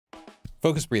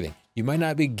Focus breathing. You might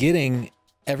not be getting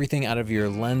everything out of your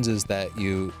lenses that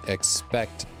you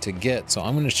expect to get. So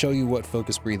I'm going to show you what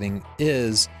focus breathing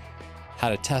is, how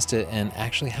to test it, and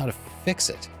actually how to fix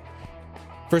it.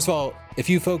 First of all, if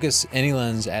you focus any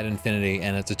lens at infinity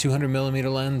and it's a 200 millimeter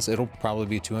lens, it'll probably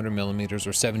be 200 millimeters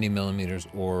or 70 millimeters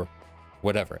or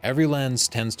whatever. Every lens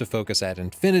tends to focus at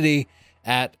infinity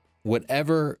at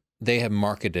whatever they have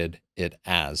marketed it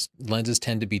as. Lenses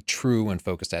tend to be true when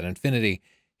focused at infinity.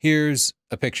 Here's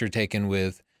a picture taken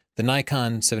with the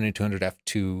Nikon 7200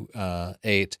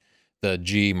 f2.8, the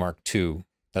G Mark II.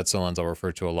 That's the lens I'll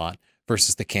refer to a lot,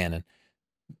 versus the Canon.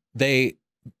 The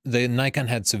Nikon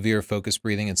had severe focus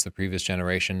breathing. It's the previous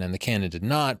generation, and the Canon did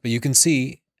not. But you can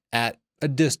see at a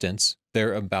distance,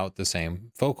 they're about the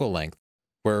same focal length.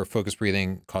 Where focus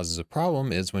breathing causes a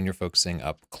problem is when you're focusing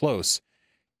up close.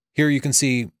 Here you can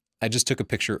see, I just took a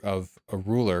picture of a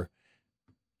ruler.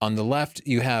 On the left,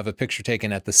 you have a picture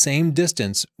taken at the same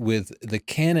distance with the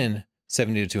Canon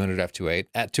 70-200 f2.8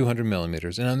 at 200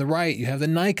 millimeters. And on the right, you have the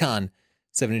Nikon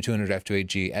 70-200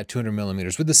 f2.8G at 200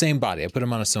 millimeters with the same body. I put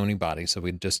them on a Sony body, so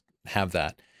we just have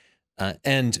that.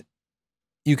 And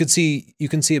you can see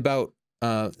about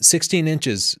 16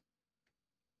 inches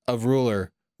of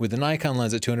ruler with the Nikon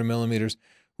lens at 200 millimeters,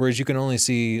 whereas you can only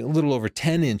see a little over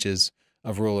 10 inches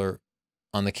of ruler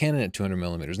on the Canon at 200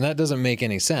 millimeters. And that doesn't make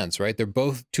any sense, right? They're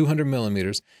both 200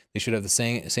 millimeters. They should have the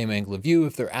same angle of view.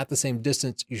 If they're at the same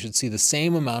distance, you should see the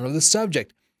same amount of the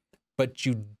subject, but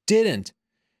you didn't.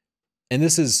 And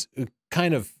this is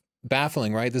kind of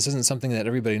baffling, right? This isn't something that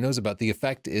everybody knows about. The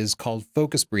effect is called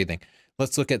focus breathing.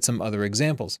 Let's look at some other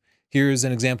examples. Here's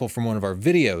an example from one of our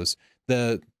videos.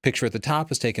 The picture at the top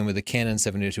was taken with the Canon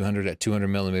 70-200 at 200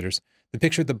 millimeters. The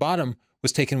picture at the bottom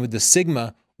was taken with the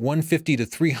Sigma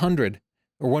 150-300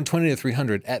 or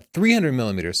 120-300 at 300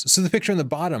 millimeters. So the picture on the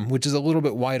bottom, which is a little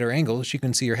bit wider angle, as you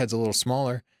can see your head's a little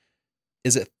smaller,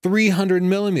 is at 300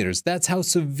 millimeters. That's how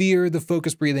severe the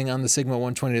focus breathing on the Sigma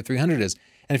 120-300 is.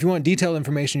 And if you want detailed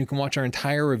information, you can watch our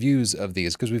entire reviews of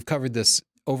these because we've covered this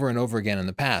over and over again in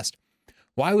the past.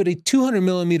 Why would a 200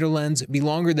 millimeter lens be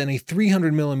longer than a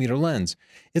 300 millimeter lens?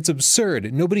 It's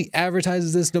absurd. Nobody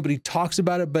advertises this, nobody talks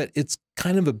about it, but it's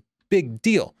kind of a big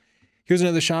deal. Here's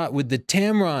another shot with the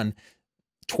Tamron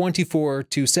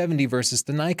 24-70 versus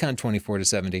the Nikon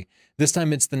 24-70. This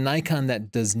time it's the Nikon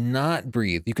that does not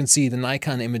breathe. You can see the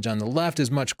Nikon image on the left is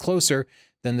much closer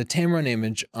than the Tamron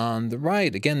image on the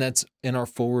right. Again, that's in our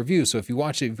full review. So if you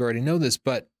watch it, you already know this,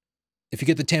 but if you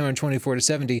get the Tamron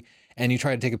 24-70 and you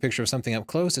try to take a picture of something up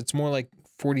close, it's more like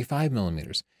 45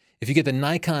 millimeters. If you get the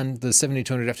Nikon, the 70-200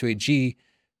 f2.8G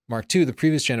Mark II, the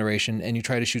previous generation, and you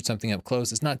try to shoot something up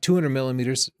close, it's not 200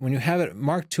 millimeters. When you have it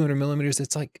marked 200 millimeters,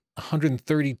 it's like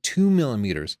 132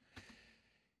 millimeters.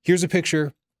 Here's a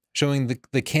picture showing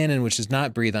the Canon, which does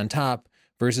not breathe on top,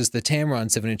 versus the Tamron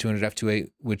 70-200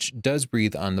 f2.8, which does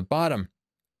breathe on the bottom.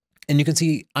 And you can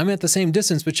see I'm at the same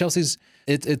distance, but Chelsea's,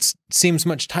 it seems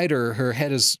much tighter. Her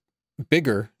head is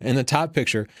bigger in the top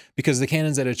picture because the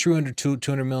Canon's at a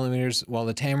 200 millimeters, while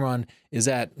the Tamron is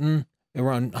at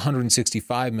around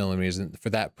 165 millimeters for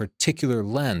that particular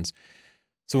lens.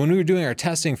 So when we were doing our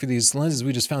testing for these lenses,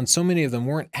 we just found so many of them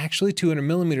weren't actually 200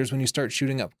 millimeters when you start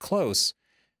shooting up close,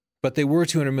 but they were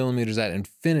 200 millimeters at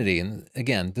infinity. And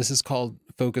again, this is called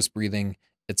focus breathing.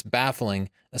 It's baffling,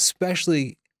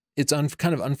 especially it's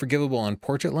kind of unforgivable on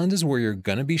portrait lenses where you're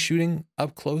going to be shooting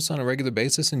up close on a regular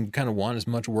basis and you kind of want as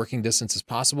much working distance as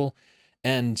possible.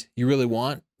 And you really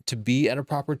want to be at a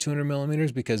proper 200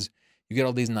 millimeters because you get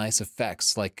all these nice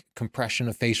effects like compression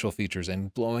of facial features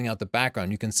and blowing out the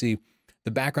background. You can see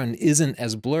the background isn't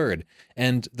as blurred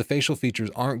and the facial features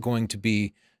aren't going to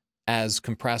be as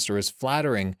compressed or as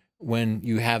flattering when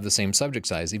you have the same subject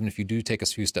size. Even if you do take a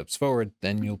few steps forward,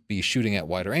 then you'll be shooting at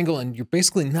wider angle and you're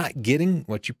basically not getting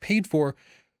what you paid for,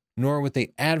 nor what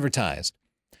they advertised.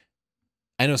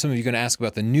 I know some of you are going to ask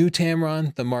about the new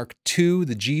Tamron, the Mark II,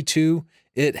 the G2.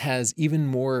 It has even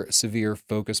more severe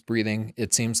focus breathing.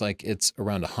 It seems like it's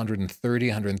around 130,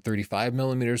 135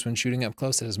 millimeters when shooting up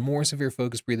close. It has more severe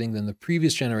focus breathing than the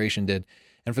previous generation did.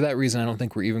 And for that reason, I don't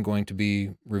think we're even going to be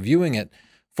reviewing it,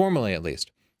 formally at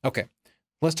least. Okay,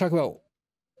 let's talk about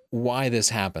why this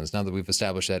happens now that we've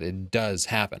established that it does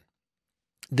happen.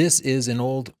 This is an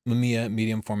old Mamiya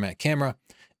medium format camera.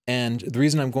 And the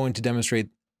reason I'm going to demonstrate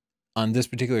on this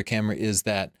particular camera is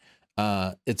that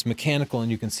it's mechanical and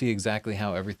you can see exactly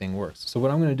how everything works. So what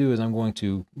I'm going to do is I'm going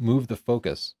to move the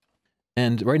focus.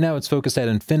 And right now it's focused at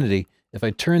infinity. If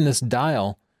I turn this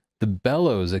dial, the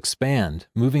bellows expand,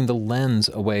 moving the lens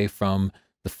away from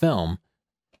the film,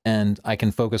 and I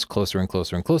can focus closer and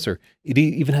closer and closer. It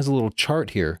even has a little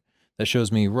chart here that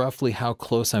shows me roughly how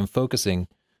close I'm focusing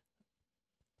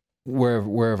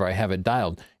wherever I have it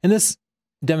dialed. And this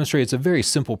demonstrates a very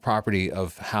simple property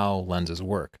of how lenses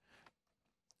work.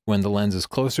 When the lens is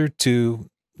closer to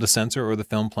the sensor or the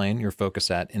film plane, you're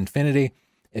focused at infinity.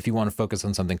 If you want to focus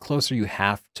on something closer, you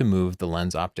have to move the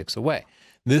lens optics away.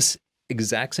 This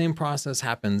exact same process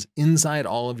happens inside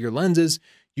all of your lenses.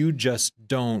 You just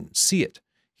don't see it.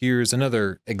 Here's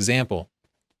another example.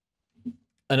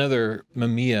 Another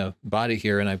Mamiya body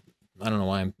here, and I don't know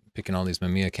why I'm picking all these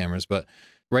Mamiya cameras, but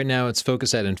right now it's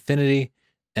focused at infinity,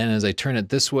 and as I turn it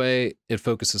this way, it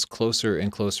focuses closer and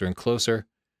closer and closer.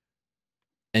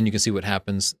 And you can see what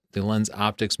happens. The lens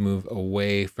optics move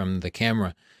away from the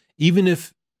camera. Even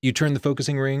if you turn the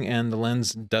focusing ring and the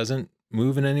lens doesn't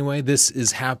move in any way, this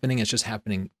is happening. It's just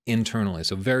happening internally.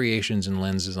 So variations in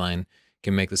lens design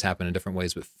can make this happen in different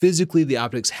ways, but physically the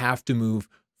optics have to move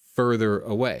further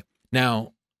away.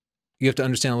 Now, you have to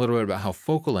understand a little bit about how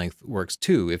focal length works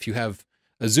too. If you have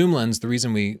a zoom lens, the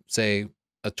reason we say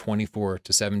a 24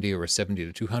 to 70 or a 70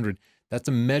 to 200, that's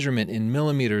a measurement in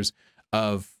millimeters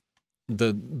of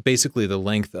basically the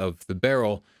length of the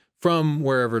barrel from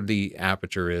wherever the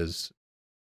aperture is.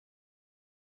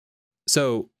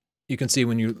 So you can see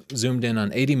when you zoomed in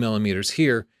on 80 millimeters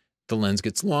here, the lens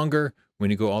gets longer. When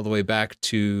you go all the way back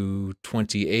to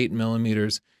 28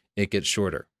 millimeters, it gets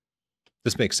shorter.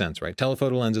 This makes sense, right?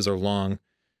 Telephoto lenses are long,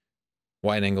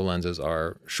 wide angle lenses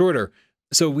are shorter.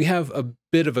 So we have a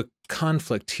bit of a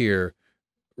conflict here,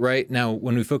 right? Now,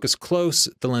 when we focus close,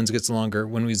 the lens gets longer.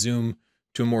 When we zoom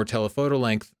to a more telephoto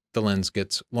length, the lens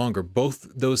gets longer. Both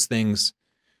those things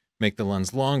make the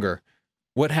lens longer.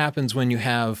 What happens when you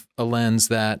have a lens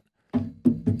that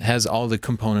has all the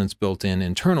components built in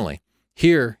internally?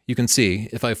 Here you can see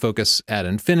if I focus at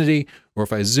infinity or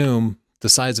if I zoom, the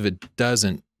size of it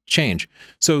doesn't change.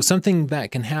 So something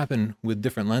that can happen with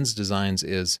different lens designs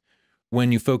is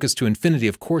when you focus to infinity,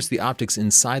 of course, the optics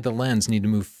inside the lens need to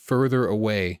move further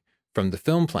away from the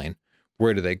film plane.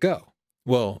 Where do they go?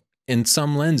 Well, in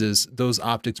some lenses, those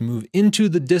optics move into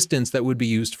the distance that would be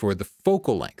used for the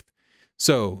focal length.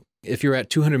 So if you're at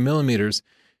 200 millimeters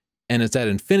and it's at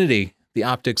infinity, the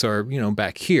optics are,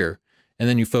 back here, and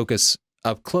then you focus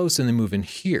up close and they move in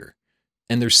here.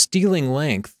 And they're stealing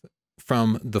length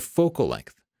from the focal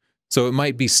length. So it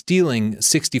might be stealing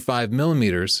 65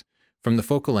 millimeters from the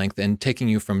focal length and taking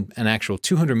you from an actual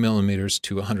 200 millimeters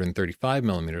to 135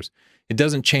 millimeters. It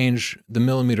doesn't change the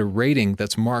millimeter rating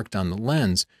that's marked on the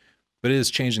lens, but it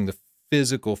is changing the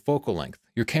physical focal length.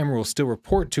 Your camera will still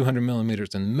report 200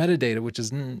 millimeters in metadata, which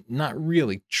is not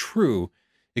really true.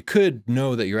 It could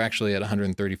know that you're actually at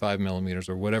 135 millimeters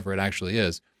or whatever it actually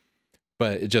is,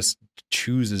 but it just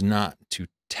chooses not to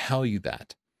tell you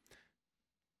that.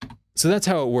 So that's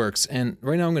how it works. And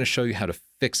right now I'm going to show you how to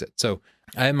fix it. So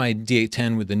I have my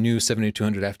D810 with the new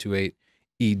 7200 f2.8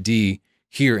 ED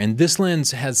here. And this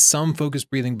lens has some focus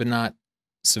breathing, but not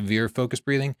severe focus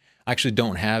breathing. I actually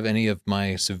don't have any of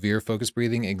my severe focus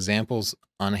breathing examples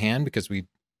on hand because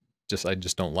I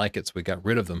just don't like it. So we got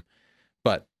rid of them.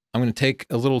 But I'm going to take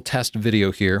a little test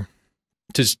video here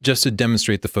just to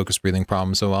demonstrate the focus breathing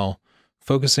problem. So I'll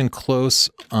focus in close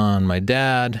on my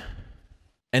dad.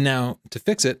 And now to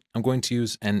fix it, I'm going to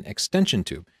use an extension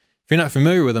tube. If you're not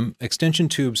familiar with them, extension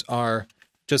tubes are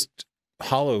just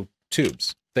hollow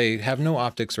tubes. They have no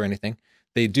optics or anything.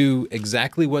 They do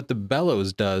exactly what the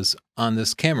bellows does on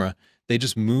this camera. They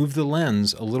just move the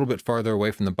lens a little bit farther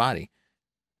away from the body.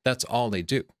 That's all they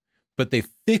do. But they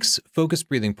fix focus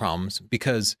breathing problems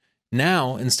because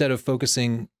now instead of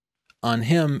focusing on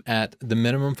him at the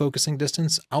minimum focusing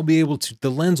distance,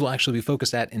 the lens will actually be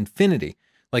focused at infinity.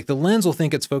 Like the lens will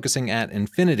think it's focusing at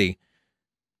infinity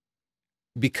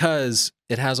because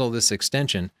it has all this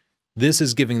extension. This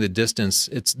is giving the distance.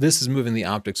 This is moving the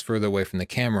optics further away from the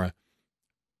camera.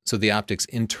 So the optics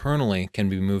internally can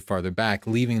be moved farther back,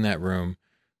 leaving that room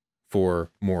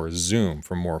for more zoom,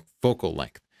 for more focal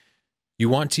length. You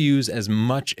want to use as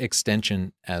much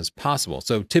extension as possible.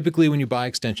 So typically when you buy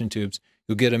extension tubes,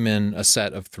 you'll get them in a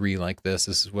set of 3 like this.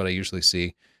 This is what I usually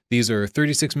see. These are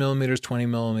 36 millimeters, 20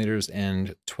 millimeters,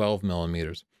 and 12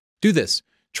 millimeters. Do this.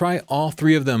 Try all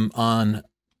 3 of them on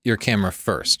your camera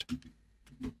first.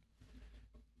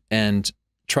 And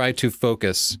try to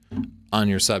focus on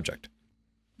your subject.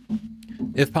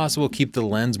 If possible, keep the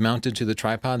lens mounted to the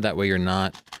tripod. That way you're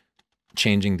not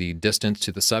changing the distance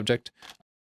to the subject.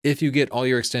 If you get all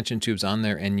your extension tubes on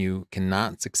there and you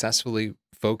cannot successfully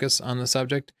focus on the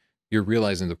subject, you're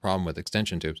realizing the problem with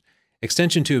extension tubes.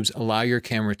 Extension tubes allow your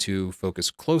camera to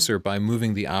focus closer by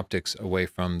moving the optics away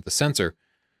from the sensor,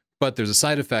 But there's a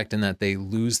side effect in that they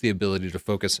lose the ability to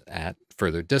focus at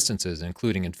further distances,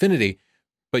 including infinity,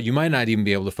 but you might not even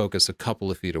be able to focus a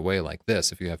couple of feet away like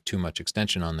this if you have too much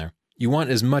extension on there. You want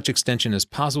as much extension as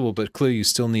possible, but clearly you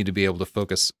still need to be able to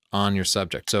focus on your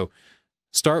subject. So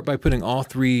start by putting all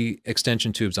 3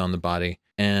 extension tubes on the body,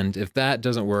 and if that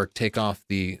doesn't work, take off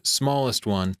the smallest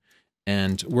one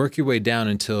and work your way down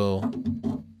until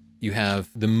you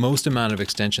have the most amount of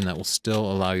extension that will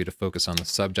still allow you to focus on the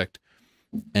subject.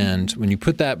 And when you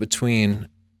put that between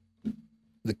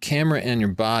the camera and your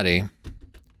body,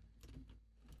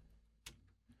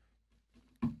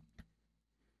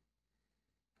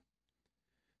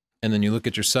 and then you look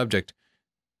at your subject,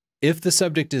 if the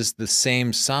subject is the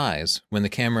same size when the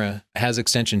camera has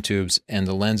extension tubes and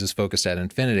the lens is focused at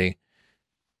infinity,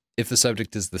 if the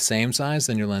subject is the same size,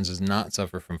 then your lens does not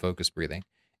suffer from focus breathing.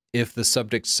 If the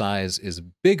subject size is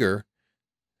bigger,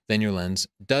 then your lens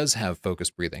does have focus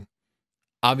breathing.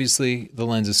 Obviously, the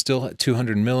lens is still at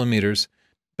 200 millimeters,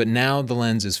 but now the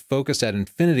lens is focused at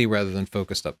infinity rather than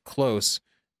focused up close,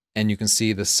 and you can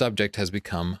see the subject has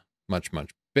become much,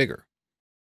 much bigger.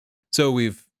 So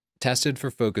we've tested for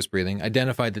focus breathing,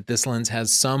 identified that this lens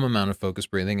has some amount of focus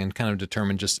breathing, and kind of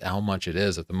determined just how much it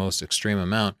is at the most extreme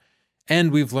amount.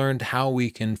 And we've learned how we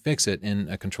can fix it in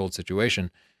a controlled situation.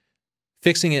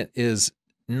 Fixing it is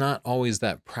not always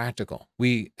that practical.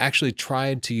 We actually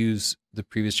tried to use the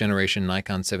previous generation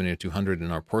Nikon 70-200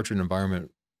 in our portrait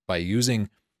environment by using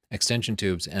extension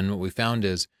tubes, and what we found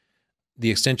is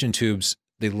the extension tubes,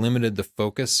 they limited the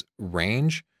focus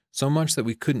range so much that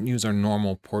we couldn't use our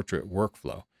normal portrait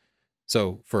workflow.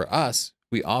 So for us,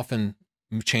 we often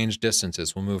change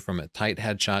distances. We'll move from a tight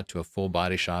headshot to a full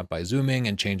body shot by zooming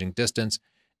and changing distance.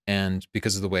 And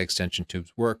because of the way extension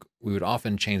tubes work, we would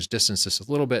often change distance just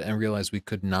a little bit and realize we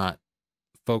could not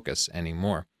focus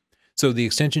anymore. So the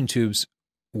extension tubes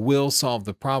will solve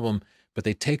the problem, but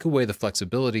they take away the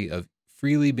flexibility of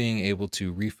freely being able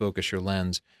to refocus your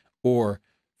lens or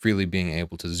freely being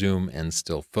able to zoom and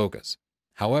still focus.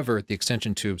 However, the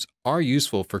extension tubes are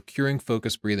useful for curing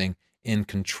focus breathing in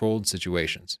controlled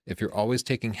situations. If you're always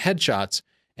taking headshots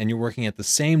and you're working at the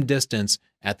same distance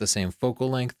at the same focal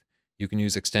length, you can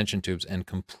use extension tubes and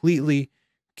completely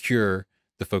cure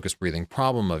the focus breathing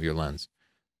problem of your lens.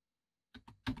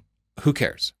 Who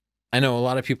cares? I know a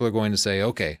lot of people are going to say,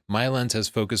 okay, my lens has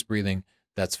focus breathing.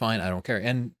 That's fine. I don't care.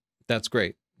 And that's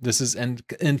great. This is, and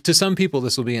to some people,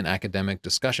 this will be an academic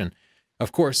discussion.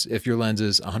 Of course, if your lens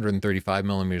is 135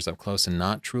 millimeters up close and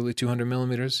not truly 200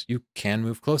 millimeters, you can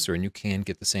move closer and you can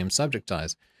get the same subject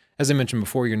size. As I mentioned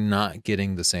before, you're not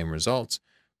getting the same results,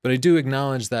 but I do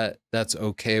acknowledge that that's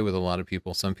okay with a lot of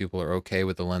people. Some people are okay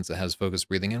with the lens that has focus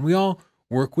breathing, and we all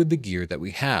work with the gear that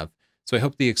we have. So I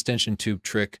hope the extension tube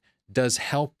trick does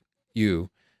help you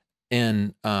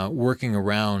in working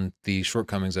around the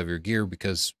shortcomings of your gear,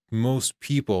 because most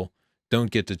people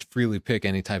don't get to freely pick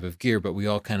any type of gear, but we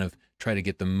all kind of try to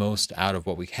get the most out of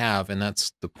what we have, and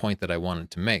that's the point that I wanted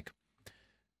to make.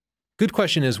 Good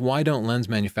question is, why don't lens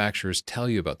manufacturers tell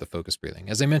you about the focus breathing?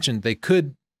 As I mentioned, they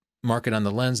could mark it on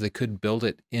the lens, they could build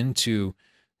it into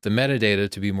the metadata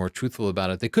to be more truthful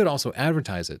about it. They could also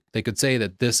advertise it. They could say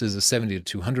that this is a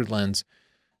 70-200 lens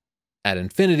at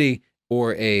infinity,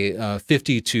 or a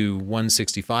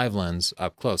 50-165 lens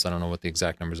up close. I don't know what the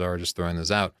exact numbers are, just throwing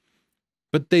those out.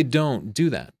 But they don't do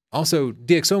that. Also,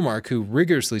 DxOMark, who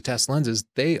rigorously tests lenses,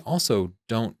 they also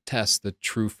don't test the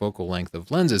true focal length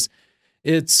of lenses.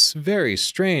 It's very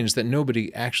strange that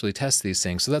nobody actually tests these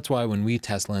things. So that's why when we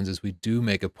test lenses, we do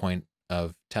make a point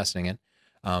of testing it.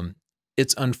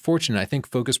 It's unfortunate. I think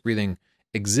focus breathing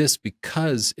exists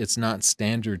because it's not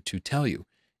standard to tell you.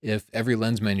 If every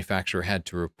lens manufacturer had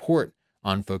to report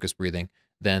on focus breathing,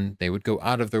 then they would go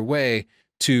out of their way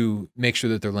to make sure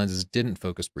that their lenses didn't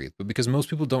focus breathe. But because most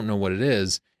people don't know what it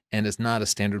is, and it's not a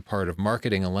standard part of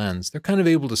marketing a lens, they're kind of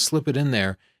able to slip it in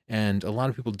there, and a lot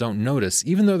of people don't notice,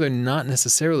 even though they're not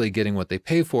necessarily getting what they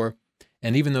pay for,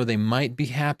 and even though they might be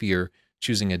happier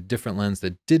choosing a different lens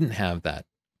that didn't have that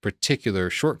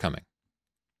particular shortcoming.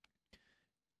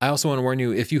 I also want to warn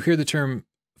you, if you hear the term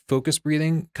focus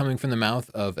breathing coming from the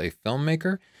mouth of a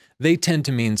filmmaker, they tend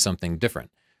to mean something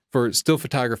different. For still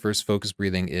photographers, focus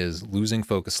breathing is losing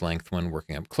focus length when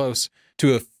working up close.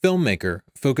 To a filmmaker,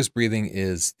 focus breathing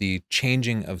is the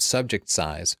changing of subject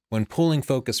size when pulling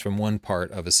focus from one part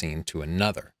of a scene to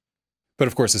another. But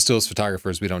of course, as still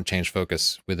photographers, we don't change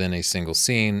focus within a single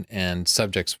scene, and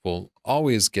subjects will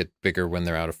always get bigger when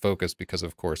they're out of focus because,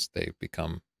 of course, they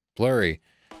become blurry.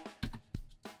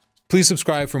 Please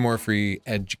subscribe for more free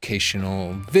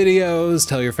educational videos.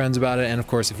 Tell your friends about it. And of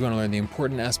course, if you want to learn the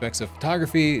important aspects of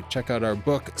photography, check out our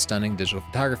book, Stunning Digital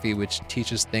Photography, which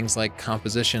teaches things like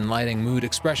composition, lighting, mood,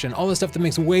 expression, all the stuff that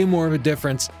makes way more of a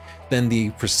difference than the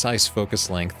precise focus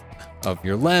length of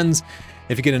your lens.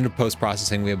 If you get into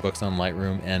post-processing, we have books on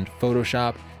Lightroom and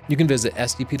Photoshop. You can visit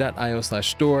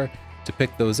sdp.io/store to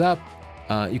pick those up.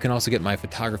 You can also get my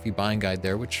photography buying guide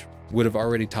there, which would have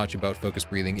already taught you about focus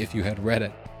breathing if you had read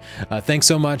it. Thanks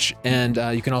so much. And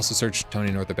you can also search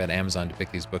Tony Northrup at Amazon to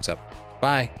pick these books up.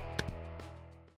 Bye.